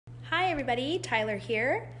everybody, Tyler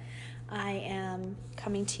here. I am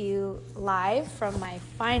coming to you live from my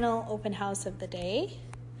final open house of the day,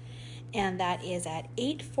 and that is at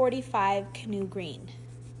 845 Canoe Green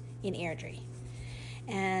in Airdrie.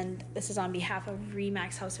 And this is on behalf of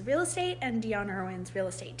Remax House of Real Estate and Dione Irwin's real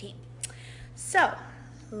estate team. So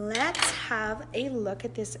let's have a look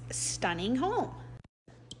at this stunning home.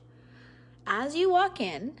 As you walk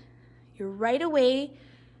in, you're right away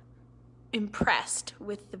impressed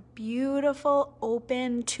with the beautiful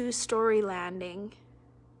open two-story landing.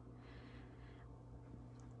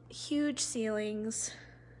 Huge ceilings.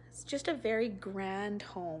 It's just a very grand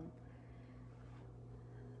home.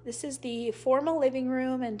 This is the formal living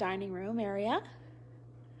room and dining room area.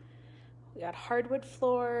 We got hardwood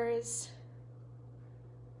floors.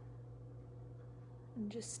 And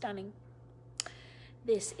just stunning.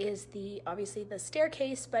 This is obviously the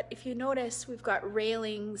staircase, but if you notice, we've got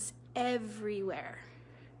railings everywhere.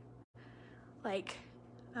 Like,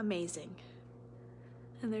 amazing.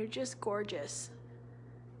 And they're just gorgeous.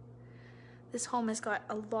 This home has got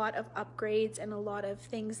a lot of upgrades and a lot of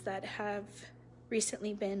things that have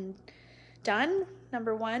recently been done.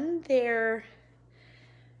 Number one, it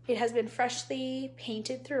has been freshly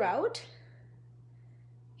painted throughout.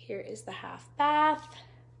 Here is the half bath,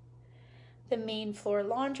 the main floor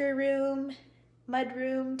laundry room, mud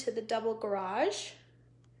room to the double garage.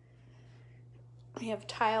 We have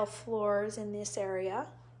tile floors in this area,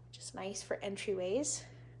 which is nice for entryways.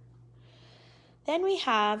 Then we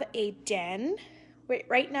have a den.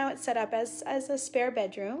 Right now it's set up as a spare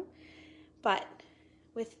bedroom, but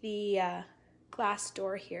with the glass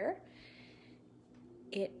door here,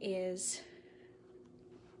 it is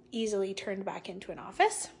easily turned back into an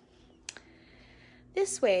office.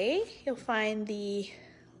 This way, you'll find the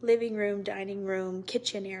living room, dining room,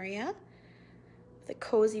 kitchen area, the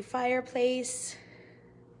cozy fireplace,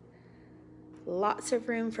 lots of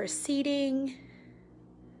room for seating.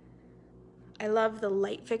 I love the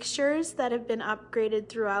light fixtures that have been upgraded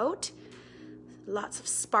throughout. Lots of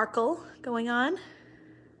sparkle going on.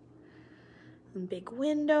 And big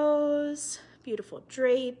windows, beautiful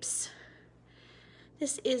drapes.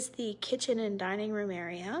 This is the kitchen and dining room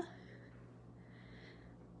area.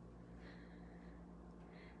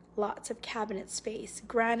 Lots of cabinet space,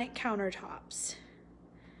 granite countertops,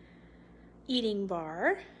 eating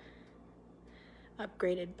bar,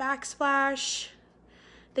 upgraded backsplash.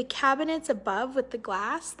 The cabinets above with the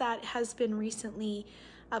glass, that has been recently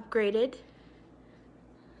upgraded.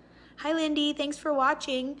 Hi Lindy, thanks for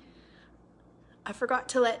watching. I forgot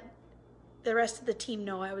to let the rest of the team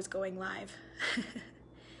know I was going live.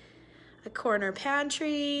 A corner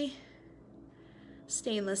pantry,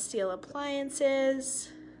 stainless steel appliances.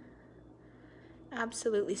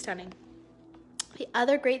 Absolutely stunning. The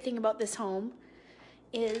other great thing about this home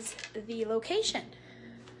is the location.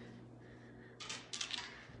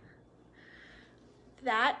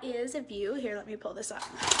 That is a view, here let me pull this up,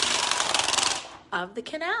 of the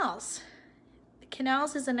canals. The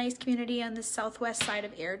canals is a nice community on the southwest side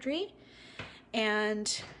of Airdrie,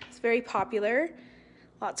 and it's very popular.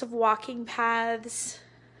 Lots of walking paths,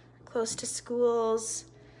 close to schools,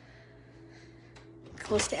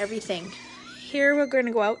 close to everything. Here we're going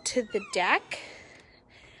to go out to the deck.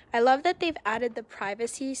 I love that they've added the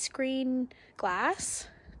privacy screen glass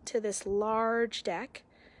to this large deck.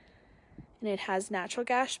 And it has natural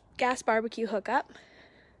gas barbecue hookup.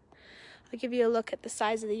 I'll give you a look at the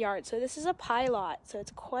size of the yard. So this is a pie lot, so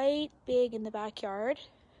it's quite big in the backyard.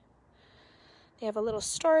 They have a little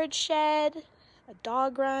storage shed, a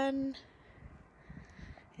dog run.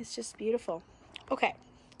 It's just beautiful. Okay,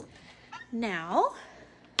 now,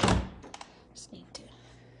 just need to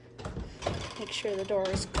make sure the door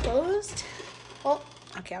is closed. Oh,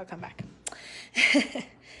 okay, I'll come back.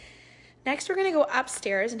 Next, we're going to go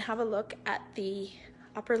upstairs and have a look at the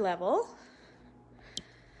upper level.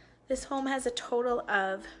 This home has a total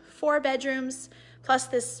of 4 bedrooms, plus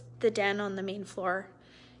the den on the main floor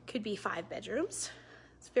could be 5 bedrooms.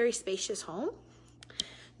 It's a very spacious home.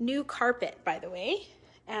 New carpet, by the way,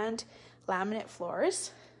 and laminate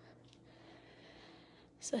floors.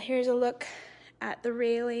 So here's a look at the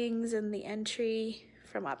railings and the entry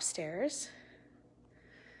from upstairs.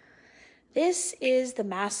 This is the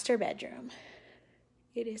master bedroom.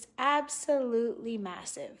 It is absolutely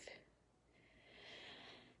massive.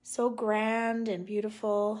 So grand and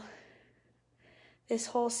beautiful. This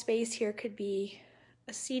whole space here could be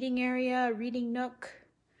a seating area, a reading nook.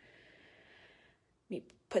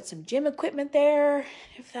 Maybe put some gym equipment there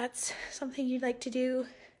if that's something you'd like to do.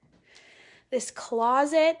 This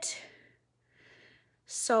closet,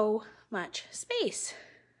 so much space.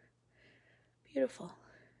 Beautiful.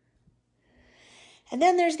 And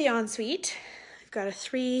then there's the ensuite. I've got a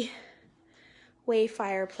 3-way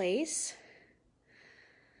fireplace,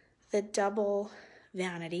 the double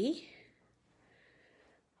vanity,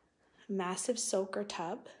 massive soaker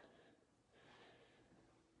tub,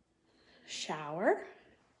 shower,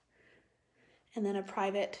 and then a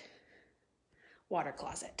private water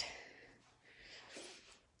closet.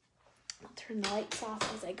 I'll turn the lights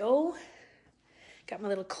off as I go. Got my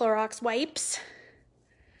little Clorox wipes.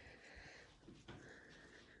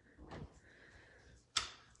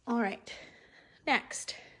 All right,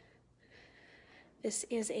 next. This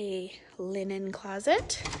is a linen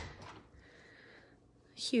closet.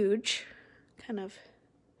 Huge, kind of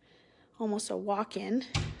almost a walk-in.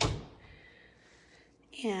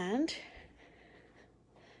 And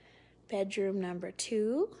bedroom number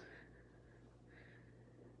 2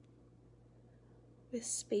 with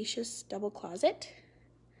spacious double closet.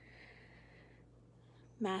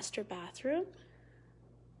 Master bathroom.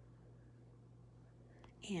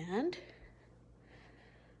 And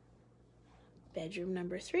bedroom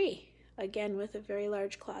number 3, again with a very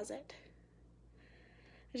large closet.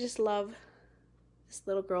 I just love this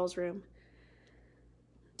little girl's room.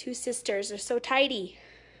 2 sisters are so tidy.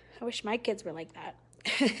 I wish my kids were like that.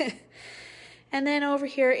 And then over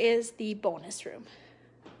here is the bonus room.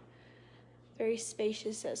 Very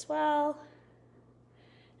spacious as well.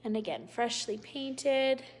 And again, freshly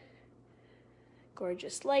painted.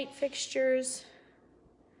 Gorgeous light fixtures.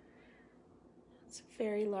 It's a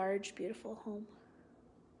very large, beautiful home.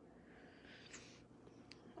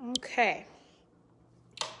 Okay.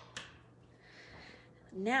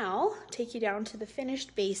 Now, take you down to the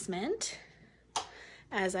finished basement.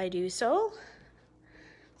 As I do so,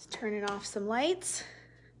 let's turn it off some lights.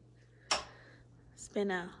 It's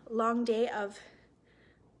been a long day of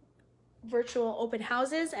virtual open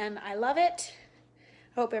houses and I love it.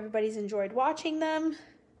 I hope everybody's enjoyed watching them.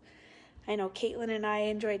 I know Caitlin and I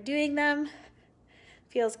enjoyed doing them.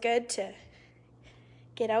 Feels good to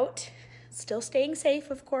get out, still staying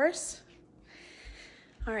safe, of course.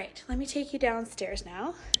 All right, let me take you downstairs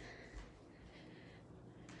now.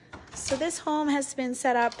 So this home has been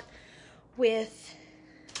set up with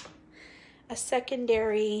a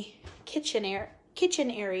secondary kitchen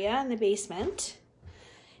area in the basement,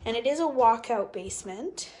 and it is a walkout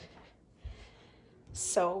basement.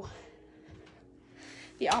 So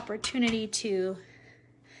the opportunity to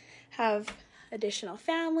have additional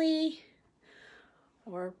family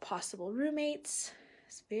or possible roommates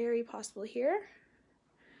is very possible here.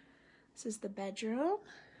 This is the bedroom.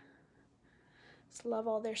 Just love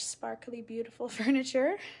all their sparkly, beautiful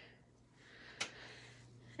furniture.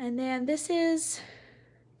 And then this is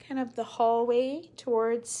kind of the hallway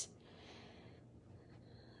towards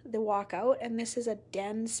the walkout, and this is a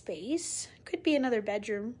den space. Could be another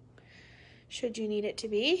bedroom, should you need it to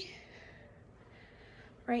be.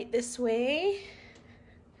 Right this way,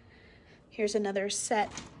 here's another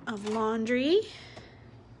set of laundry.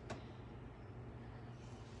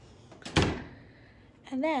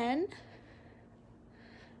 And then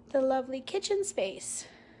the lovely kitchen space.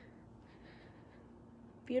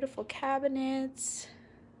 Beautiful cabinets,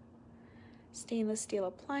 stainless steel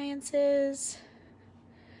appliances.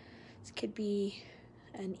 This could be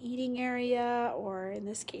an eating area, or in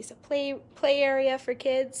this case, a play area for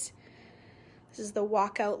kids. This is the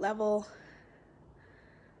walkout level,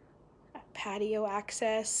 patio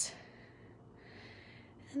access,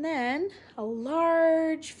 and then a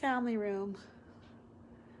large family room.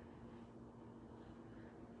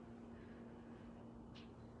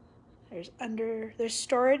 There's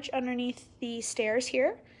storage underneath the stairs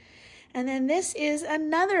here. And then this is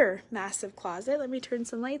another massive closet. Let me turn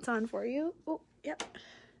some lights on for you. Oh, yep.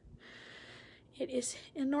 It is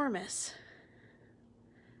enormous.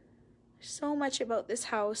 So much about this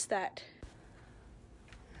house that.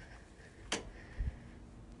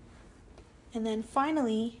 And then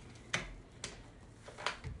finally,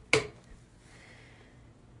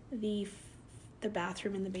 the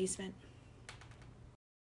bathroom in the basement.